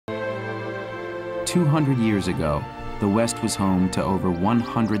200 years ago, the West was home to over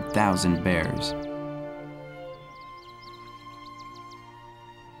 100,000 bears.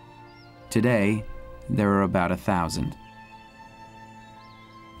 Today, there are about 1,000.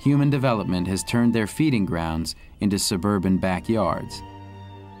 Human development has turned their feeding grounds into suburban backyards.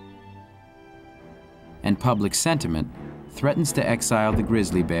 And public sentiment threatens to exile the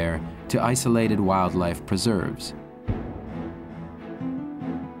grizzly bear to isolated wildlife preserves.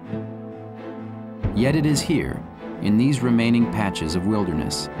 Yet it is here, in these remaining patches of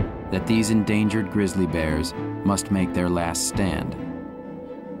wilderness, that these endangered grizzly bears must make their last stand.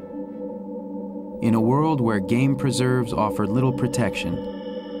 In a world where game preserves offer little protection,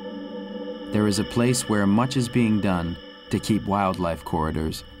 there is a place where much is being done to keep wildlife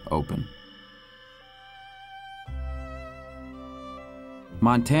corridors open.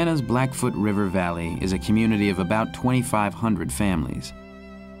 Montana's Blackfoot River Valley is a community of about 2,500 families.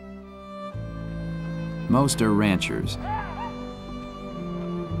 Most are ranchers,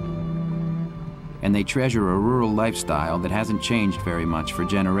 and they treasure a rural lifestyle that hasn't changed very much for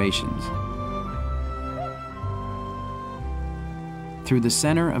generations. Through the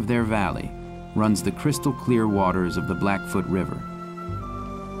center of their valley runs the crystal clear waters of the Blackfoot River.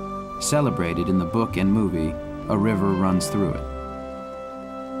 Celebrated in the book and movie, A River Runs Through It.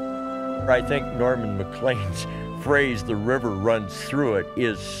 I think Norman McLean's phrase, "the river runs through it,"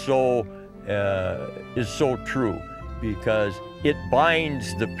 is so true, because it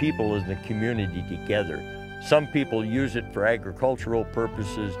binds the people in the community together. Some people use it for agricultural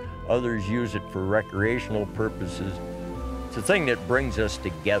purposes, others use it for recreational purposes. It's a thing that brings us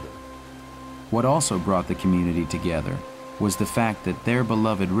together. What also brought the community together was the fact that their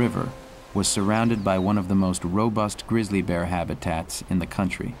beloved river was surrounded by one of the most robust grizzly bear habitats in the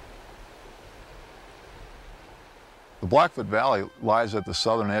country. The Blackfoot Valley lies at the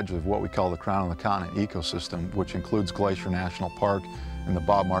southern edge of what we call the Crown of the Continent ecosystem, which includes Glacier National Park and the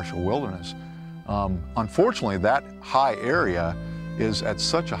Bob Marshall Wilderness. Unfortunately, that high area is at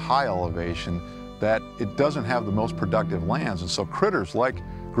such a high elevation that it doesn't have the most productive lands, and so critters like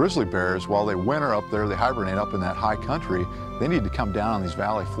grizzly bears, while they winter up there, they hibernate up in that high country, they need to come down on these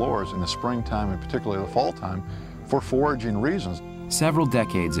valley floors in the springtime and particularly the fall time for foraging reasons. Several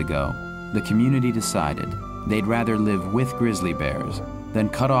decades ago, the community decided they'd rather live with grizzly bears than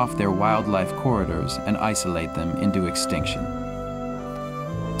cut off their wildlife corridors and isolate them into extinction.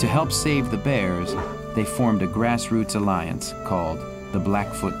 To help save the bears, they formed a grassroots alliance called the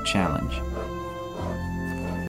Blackfoot Challenge.